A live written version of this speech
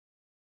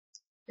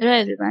Hello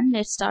everyone,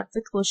 let's start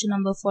with question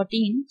number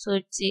 14. So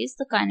it says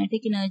the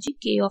kinetic energy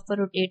K of a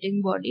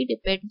rotating body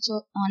depends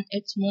on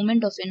its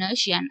moment of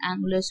inertia and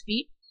angular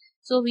speed.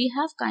 So we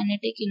have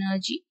kinetic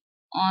energy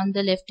on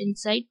the left hand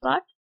side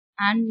part,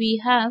 and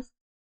we have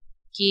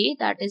K,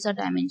 that is a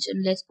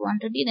dimensionless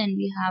quantity. Then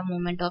we have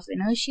moment of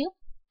inertia.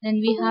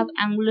 Then we have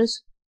angular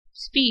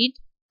speed,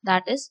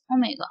 that is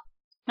omega.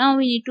 Now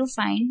we need to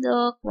find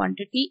the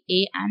quantity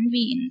A and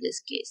B in this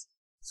case.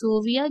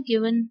 So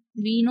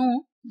we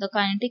know the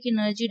kinetic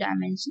energy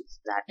dimensions,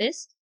 that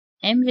is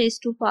m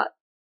raised to power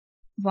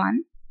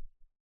 1,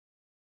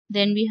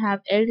 then we have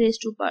L raised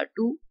to power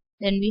 2,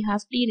 then we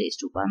have T raised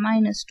to power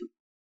minus 2.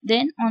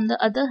 Then on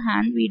the other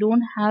hand, we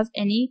don't have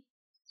any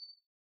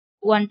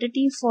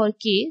quantity for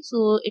K,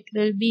 so it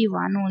will be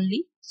 1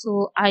 only.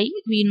 So I,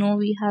 we know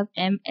we have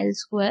ml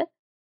square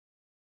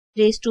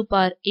raised to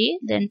power A,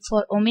 then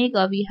for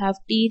omega we have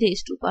T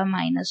raised to power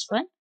minus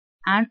 1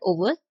 and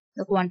over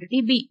the quantity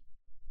B.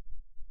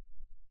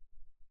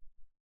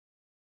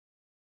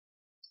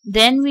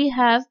 Then we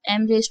have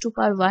m raised to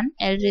power 1,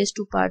 L raised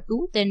to power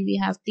 2, then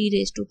we have T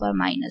raised to power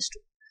minus 2.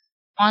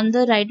 On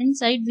the right hand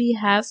side we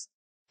have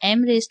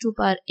m raised to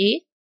power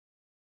A,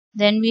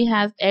 then we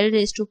have L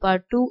raised to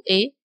power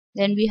 2A,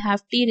 then we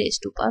have T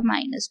raised to power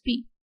minus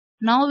B.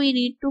 Now we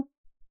need to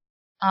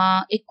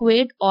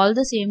equate all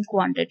the same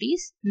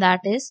quantities, that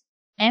is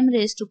m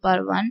raised to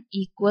power 1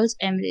 equals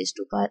m raised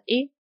to power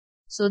A.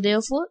 So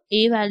therefore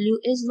A value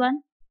is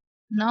 1.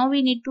 Now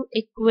we need to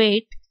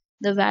equate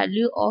the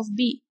value of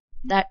B,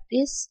 that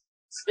is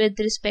with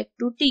respect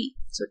to T.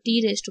 So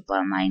T raised to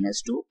power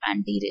minus 2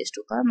 and T raised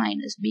to power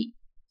minus B.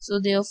 So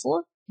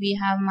therefore we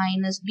have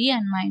minus B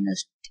and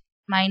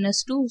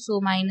minus 2. So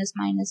minus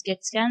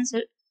gets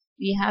cancelled.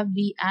 We have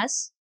B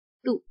as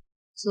 2.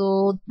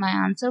 So my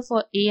answer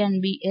for A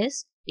and B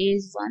is A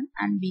is 1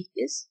 and B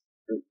is